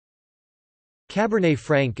Cabernet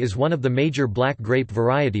Franc is one of the major black grape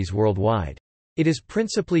varieties worldwide. It is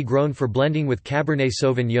principally grown for blending with Cabernet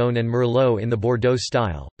Sauvignon and Merlot in the Bordeaux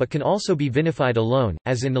style, but can also be vinified alone,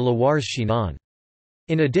 as in the Loire's Chinon.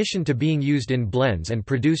 In addition to being used in blends and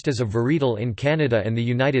produced as a varietal in Canada and the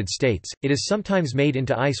United States, it is sometimes made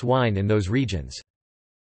into ice wine in those regions.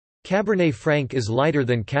 Cabernet Franc is lighter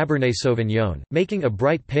than Cabernet Sauvignon, making a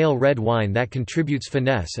bright pale red wine that contributes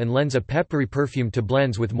finesse and lends a peppery perfume to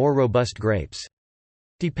blends with more robust grapes.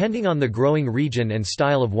 Depending on the growing region and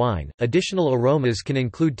style of wine, additional aromas can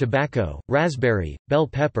include tobacco, raspberry, bell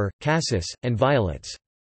pepper, cassis, and violets.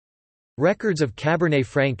 Records of Cabernet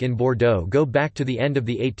Franc in Bordeaux go back to the end of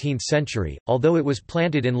the 18th century, although it was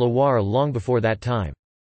planted in Loire long before that time.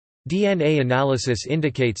 DNA analysis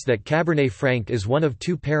indicates that Cabernet Franc is one of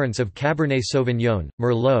two parents of Cabernet Sauvignon,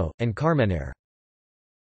 Merlot, and Carmenère.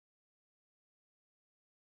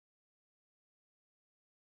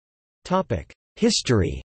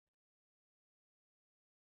 History.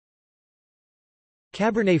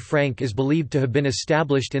 Cabernet Franc is believed to have been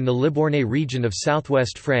established in the Libournais region of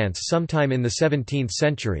southwest France sometime in the 17th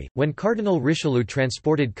century, when Cardinal Richelieu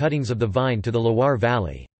transported cuttings of the vine to the Loire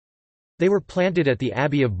Valley. They were planted at the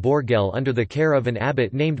Abbey of Bourgel under the care of an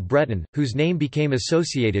abbot named Breton, whose name became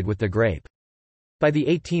associated with the grape. By the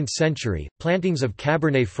 18th century, plantings of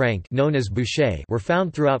Cabernet Franc known as Bouschet were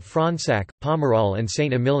found throughout Fronsac, Pomerol and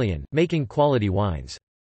Saint-Emilion, making quality wines.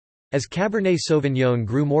 As Cabernet Sauvignon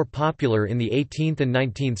grew more popular in the 18th and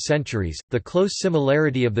 19th centuries, the close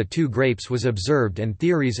similarity of the two grapes was observed and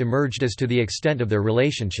theories emerged as to the extent of their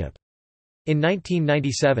relationship. In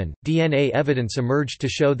 1997, DNA evidence emerged to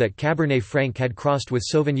show that Cabernet Franc had crossed with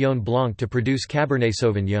Sauvignon Blanc to produce Cabernet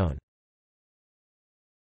Sauvignon.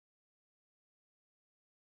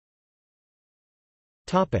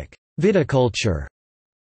 Viticulture.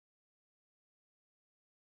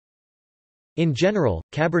 In general,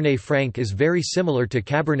 Cabernet Franc is very similar to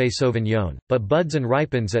Cabernet Sauvignon, but buds and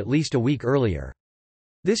ripens at least a week earlier.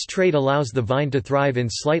 This trait allows the vine to thrive in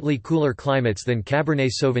slightly cooler climates than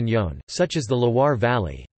Cabernet Sauvignon, such as the Loire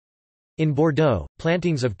Valley. In Bordeaux,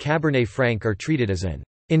 plantings of Cabernet Franc are treated as an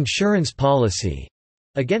insurance policy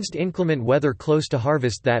against inclement weather close to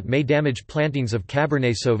harvest that may damage plantings of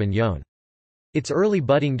Cabernet Sauvignon. Its early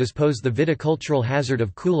budding does pose the viticultural hazard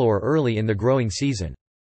of coulure early in the growing season.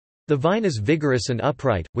 The vine is vigorous and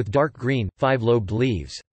upright, with dark green, five-lobed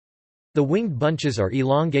leaves. The winged bunches are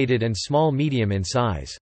elongated and small-medium in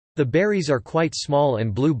size. The berries are quite small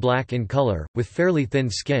and blue-black in color, with fairly thin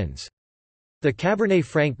skins. The Cabernet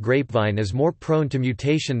Franc grapevine is more prone to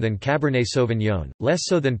mutation than Cabernet Sauvignon, less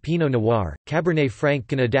so than Pinot Noir. Cabernet Franc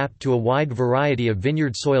can adapt to a wide variety of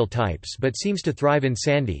vineyard soil types but seems to thrive in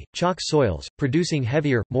sandy, chalk soils, producing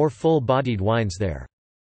heavier, more full-bodied wines there.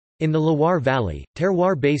 In the Loire Valley,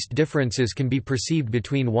 terroir-based differences can be perceived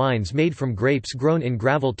between wines made from grapes grown in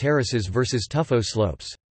gravel terraces versus tuffeau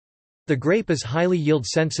slopes. The grape is highly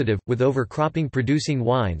yield-sensitive, with overcropping producing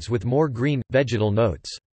wines with more green, vegetal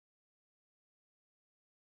notes.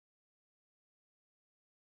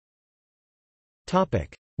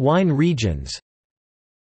 Wine regions.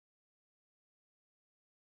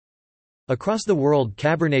 Across the world,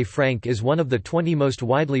 Cabernet Franc is one of the 20 most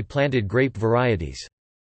widely planted grape varieties.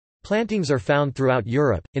 Plantings are found throughout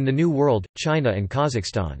Europe, in the New World, China and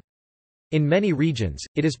Kazakhstan. In many regions,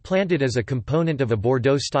 it is planted as a component of a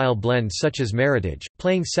Bordeaux-style blend such as Méritage,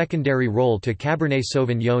 playing secondary role to Cabernet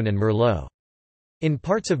Sauvignon and Merlot. In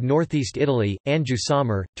parts of northeast Italy,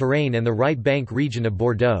 Anjou-Saumur, Touraine and the right bank region of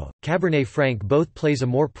Bordeaux, Cabernet Franc both plays a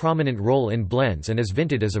more prominent role in blends and is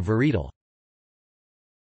vinted as a varietal.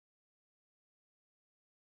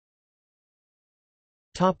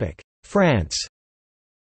 France.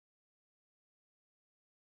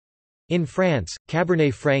 In France,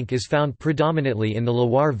 Cabernet Franc is found predominantly in the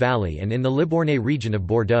Loire Valley and in the Libournais region of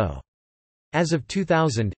Bordeaux. As of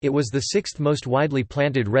 2000, it was the sixth most widely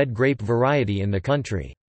planted red grape variety in the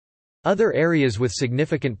country. Other areas with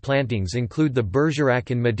significant plantings include the Bergerac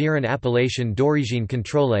and Madeiran Appellation d'Origine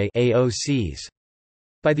Contrôlée (AOCs).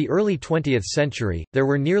 By the early 20th century, there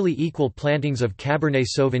were nearly equal plantings of Cabernet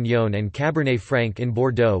Sauvignon and Cabernet Franc in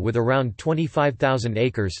Bordeaux with around 25,000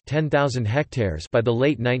 acres (10,000 hectares) by the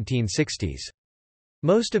late 1960s.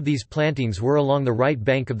 Most of these plantings were along the right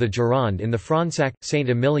bank of the Gironde in the Fronsac,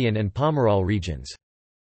 Saint-Emilion and Pomerol regions.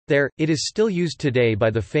 There, it is still used today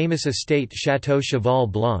by the famous estate Château Cheval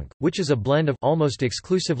Blanc, which is a blend of almost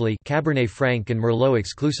exclusively Cabernet Franc and Merlot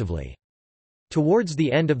exclusively. Towards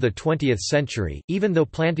the end of the 20th century, even though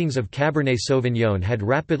plantings of Cabernet Sauvignon had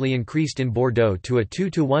rapidly increased in Bordeaux to a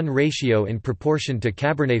 2:1 ratio in proportion to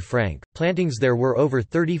Cabernet Franc, plantings there were over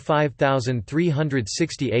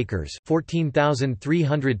 35,360 acres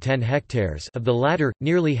 (14,310 hectares) of the latter,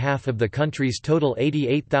 nearly half of the country's total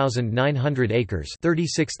 88,900 acres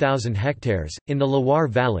 (36,000 hectares). In the Loire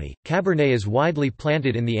Valley, Cabernet is widely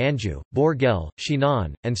planted in the Anjou, Bourgogne,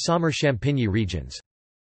 Chinon, and Sommer-Champigny regions.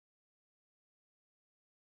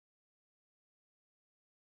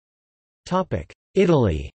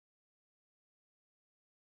 Italy.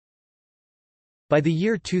 By the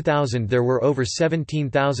year 2000 there were over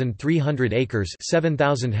 17,300 acres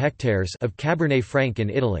 7,000 hectares of Cabernet Franc in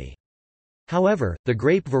Italy. However, the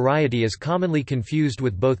grape variety is commonly confused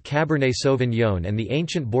with both Cabernet Sauvignon and the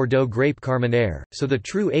ancient Bordeaux grape Carmenère, so the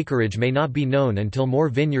true acreage may not be known until more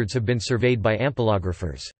vineyards have been surveyed by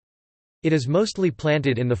ampelographers. It is mostly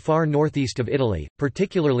planted in the far northeast of Italy,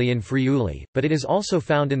 particularly in Friuli, but it is also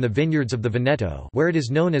found in the vineyards of the Veneto, where it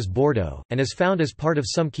is known as Bordeaux, and is found as part of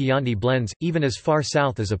some Chianti blends, even as far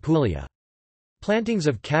south as Apulia. Plantings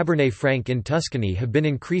of Cabernet Franc in Tuscany have been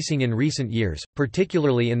increasing in recent years,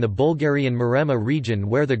 particularly in the Bulgarian Maremma region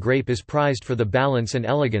where the grape is prized for the balance and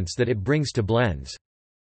elegance that it brings to blends.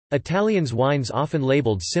 Italians' wines often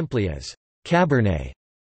labeled simply as Cabernet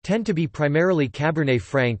tend to be primarily Cabernet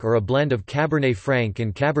Franc or a blend of Cabernet Franc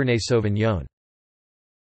and Cabernet Sauvignon.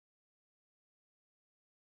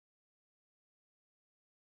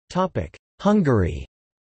 Hungary.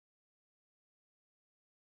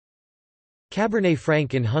 Cabernet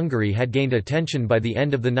Franc in Hungary had gained attention by the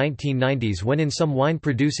end of the 1990s when in some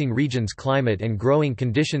wine-producing regions climate and growing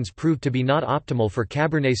conditions proved to be not optimal for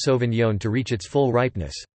Cabernet Sauvignon to reach its full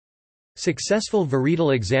ripeness. Successful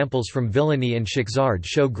varietal examples from Villany and Schickzard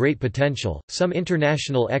show great potential. Some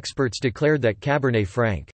international experts declared that Cabernet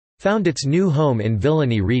Franc found its new home in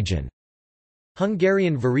Villany region.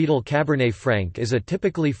 Hungarian varietal Cabernet Franc is a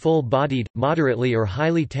typically full-bodied, moderately or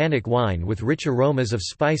highly tannic wine with rich aromas of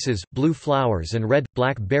spices, blue flowers and red,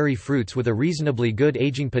 black berry fruits with a reasonably good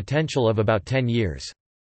aging potential of about 10 years.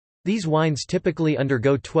 These wines typically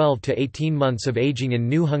undergo 12 to 18 months of aging in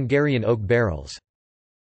new Hungarian oak barrels.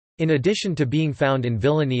 In addition to being found in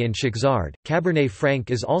Villany and Schickzard, Cabernet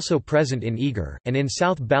Franc is also present in Eger, and in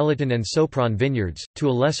South Balaton and Sopron vineyards, to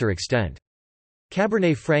a lesser extent.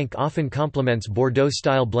 Cabernet Franc often complements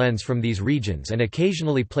Bordeaux-style blends from these regions and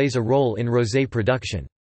occasionally plays a role in rosé production.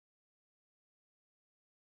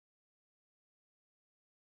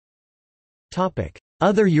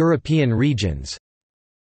 Other European regions.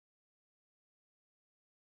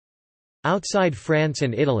 Outside France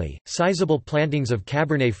and Italy, sizable plantings of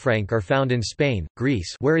Cabernet Franc are found in Spain,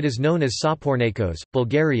 Greece where it is known as Sapornikos,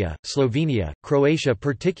 Bulgaria, Slovenia, Croatia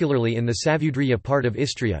particularly in the Savudrija part of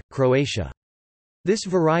Istria, Croatia. This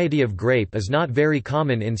variety of grape is not very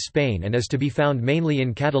common in Spain and is to be found mainly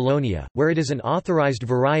in Catalonia, where it is an authorized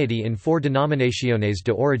variety in 4 denominaciones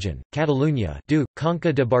de origen, Catalunya du,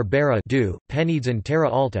 Conca de Barbera du, Penedès and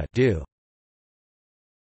Terra Alta du.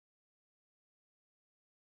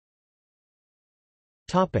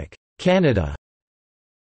 Canada.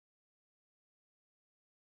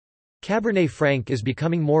 Cabernet Franc is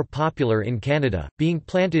becoming more popular in Canada, being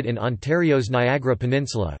planted in Ontario's Niagara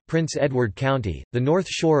Peninsula, Prince Edward County, the north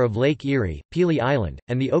shore of Lake Erie, Pelee Island,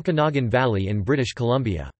 and the Okanagan Valley in British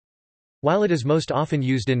Columbia. While it is most often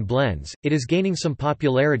used in blends, it is gaining some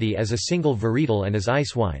popularity as a single varietal and as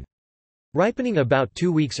ice wine. Ripening about 2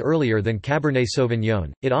 weeks earlier than Cabernet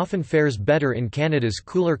Sauvignon, it often fares better in Canada's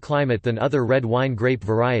cooler climate than other red wine grape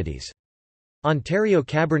varieties. Ontario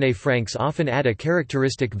Cabernet Francs often add a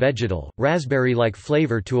characteristic vegetal, raspberry-like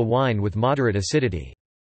flavor to a wine with moderate acidity.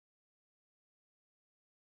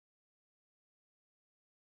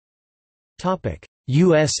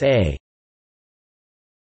 USA.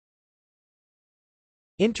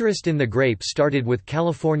 Interest in the grape started with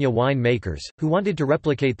California wine makers, who wanted to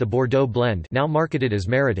replicate the Bordeaux blend, now marketed as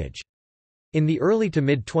Meritage. In the early to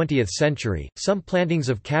mid-20th century, some plantings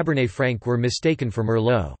of Cabernet Franc were mistaken for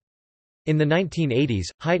Merlot. In the 1980s,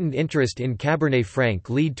 heightened interest in Cabernet Franc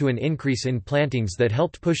led to an increase in plantings that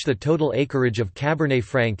helped push the total acreage of Cabernet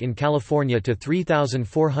Franc in California to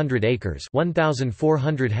 3,400 acres,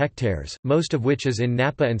 1,400 hectares, most of which is in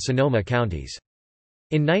Napa and Sonoma counties.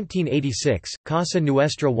 In 1986, Casa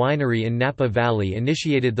Nuestra Winery in Napa Valley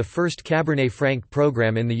initiated the first Cabernet Franc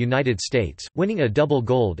program in the United States, winning a double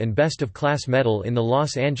gold and best of class medal in the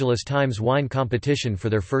Los Angeles Times wine competition for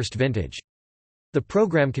their first vintage. The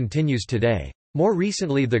program continues today. More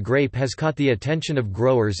recently, the grape has caught the attention of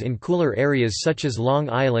growers in cooler areas such as Long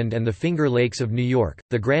Island and the Finger Lakes of New York,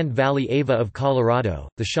 the Grand Valley Ava of Colorado,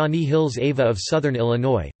 the Shawnee Hills Ava of southern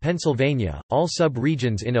Illinois, Pennsylvania, all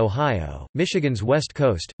sub-regions in Ohio, Michigan's West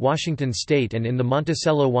Coast, Washington State, and in the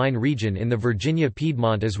Monticello wine region in the Virginia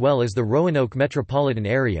Piedmont, as well as the Roanoke metropolitan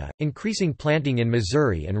area, increasing planting in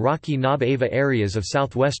Missouri and Rocky Knob Ava areas of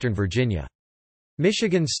southwestern Virginia.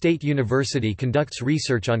 Michigan State University conducts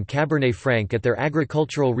research on Cabernet Franc at their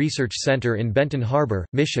Agricultural Research Center in Benton Harbor,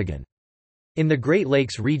 Michigan. In the Great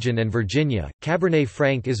Lakes region and Virginia, Cabernet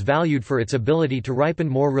Franc is valued for its ability to ripen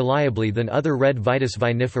more reliably than other red Vitis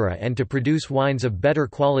vinifera and to produce wines of better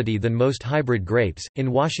quality than most hybrid grapes.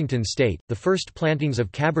 In Washington state, the first plantings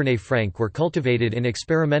of Cabernet Franc were cultivated in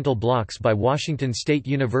experimental blocks by Washington State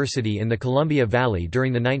University in the Columbia Valley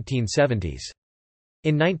during the 1970s.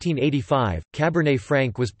 In 1985, Cabernet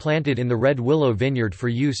Franc was planted in the Red Willow Vineyard for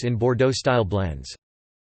use in Bordeaux-style blends.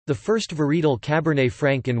 The first varietal Cabernet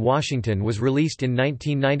Franc in Washington was released in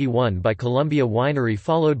 1991 by Columbia Winery,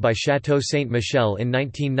 followed by Chateau Ste. Michelle in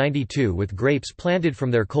 1992 with grapes planted from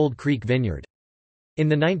their Cold Creek vineyard. In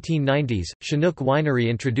the 1990s, Chinook Winery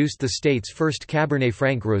introduced the state's first Cabernet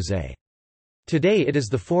Franc Rosé. Today it is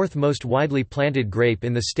the fourth most widely planted grape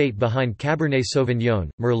in the state behind Cabernet Sauvignon,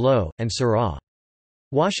 Merlot, and Syrah.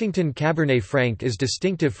 Washington Cabernet Franc is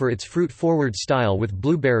distinctive for its fruit-forward style with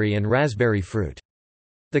blueberry and raspberry fruit.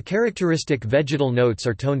 The characteristic vegetal notes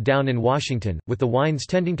are toned down in Washington, with the wines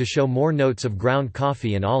tending to show more notes of ground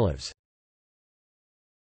coffee and olives.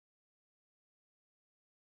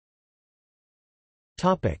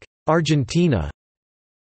 Argentina.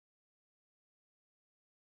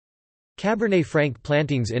 Cabernet Franc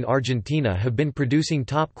plantings in Argentina have been producing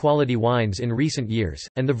top-quality wines in recent years,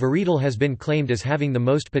 and the varietal has been claimed as having the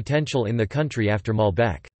most potential in the country after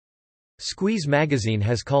Malbec. Squeeze magazine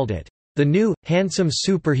has called it, "...the new, handsome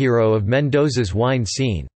superhero of Mendoza's wine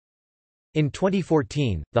scene." In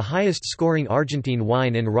 2014, the highest-scoring Argentine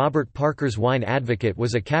wine in Robert Parker's Wine Advocate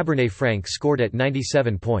was a Cabernet Franc scored at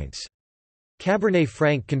 97 points. Cabernet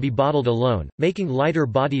Franc can be bottled alone, making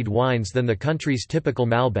lighter-bodied wines than the country's typical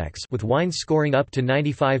Malbecs, with wines scoring up to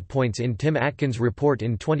 95 points in Tim Atkins' report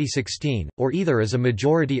in 2016, or either as a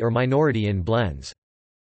majority or minority in blends.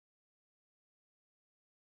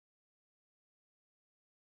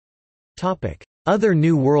 Other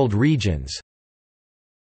New World regions.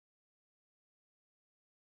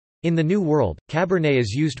 In the New World, Cabernet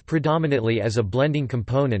is used predominantly as a blending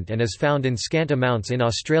component and is found in scant amounts in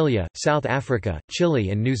Australia, South Africa,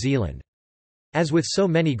 Chile and New Zealand. As with so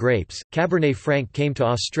many grapes, Cabernet Franc came to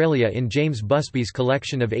Australia in James Busby's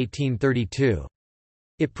collection of 1832.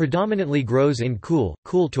 It predominantly grows in cool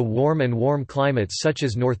to warm and warm climates such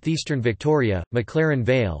as northeastern Victoria, McLaren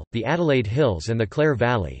Vale, the Adelaide Hills and the Clare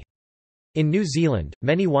Valley. In New Zealand,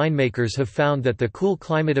 many winemakers have found that the cool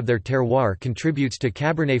climate of their terroir contributes to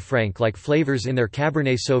Cabernet Franc-like flavours in their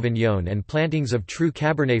Cabernet Sauvignon, and plantings of true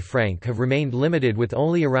Cabernet Franc have remained limited with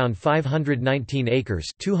only around 519 acres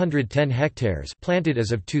 (210 hectares) planted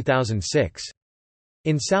as of 2006.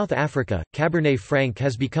 In South Africa, Cabernet Franc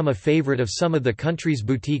has become a favourite of some of the country's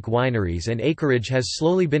boutique wineries, and acreage has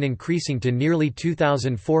slowly been increasing to nearly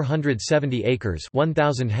 2,470 acres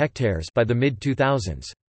 (1,000 hectares) by the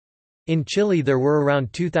mid-2000s. In Chile there were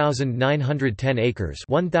around 2,910 acres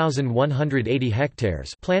 (1,180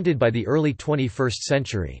 hectares) planted by the early 21st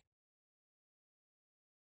century.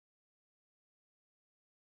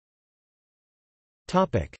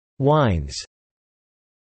 Wines.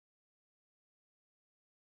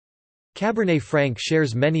 Cabernet Franc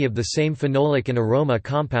shares many of the same phenolic and aroma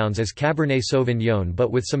compounds as Cabernet Sauvignon,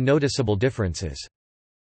 but with some noticeable differences.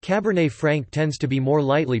 Cabernet Franc tends to be more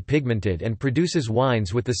lightly pigmented and produces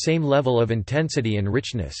wines with the same level of intensity and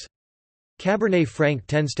richness. Cabernet Franc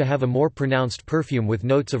tends to have a more pronounced perfume with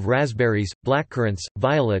notes of raspberries, blackcurrants,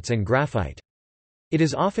 violets and graphite. It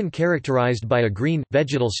is often characterized by a green,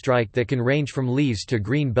 vegetal strike that can range from leaves to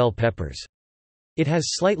green bell peppers. It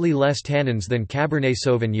has slightly less tannins than Cabernet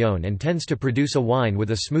Sauvignon and tends to produce a wine with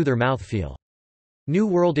a smoother mouthfeel. New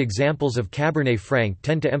World examples of Cabernet Franc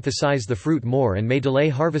tend to emphasize the fruit more and may delay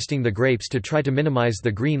harvesting the grapes to try to minimize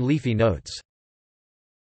the green leafy notes.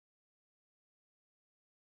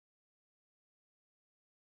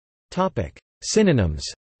 Synonyms.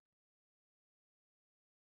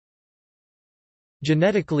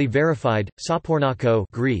 Genetically verified, Sapornaco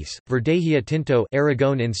Greece, Verdejía Tinto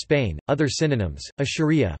Aragon in Spain. Other synonyms: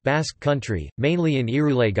 Asheria Basque Country, mainly in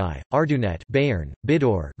Irulegui, Ardunet Béarn,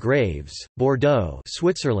 Bidor Graves, Bordeaux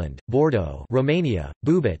Switzerland, Bordeaux Romania,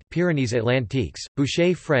 Boubat Pyrenees Atlantiques,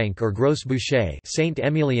 Boucher Franc or Gros Boucher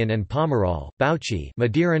Saint-Emilion and Pomerol, Bauchi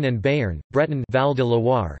Madeiran and Béarn, Breton Val de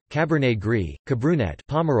Loire, Cabernet Gris, Cabrunet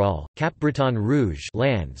Pomerol, Cap-Breton Rouge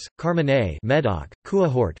Landes, Carmenet Medoc,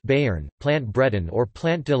 Couahort Béarn, Plant Breton or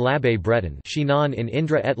Plant de l'Abbé Breton Chinon in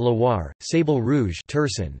Indre et Loire, Sable Rouge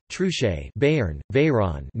Tursan, Truchet Béarn,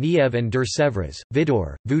 Veyron Nièvre and Der Sèvres,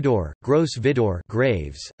 Vidor, Voudor, Gros Vidor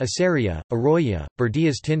Graves, Aceria, Arroya,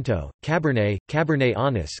 Berdillas Tinto, Cabernet, Cabernet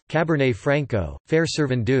Anis, Cabernet Franco, Fair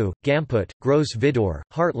Servandou, Gamput, Gros Vidor,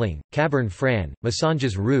 Hartling, Cabernet Franc,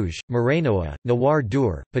 Massanges Rouge, Morenoa, Noir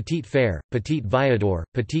Dour, Petit Fair, Petit Viador,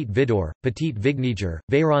 Petit Vidor, Petit Vigniger,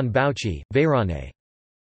 Veyron Bauchi, Veyronne.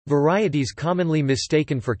 Varieties commonly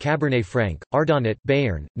mistaken for Cabernet Franc: Ardonnat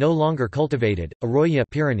Béarn, no longer cultivated; Arroya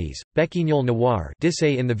Pyrenees, Béquignol Noir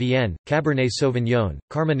Dissay in the Vienne, Cabernet Sauvignon,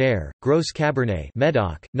 Carmenère, Gros Cabernet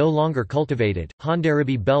Medoc, no longer cultivated;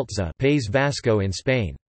 Hondarribie Beltza Pays Vasco in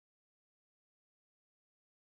Spain.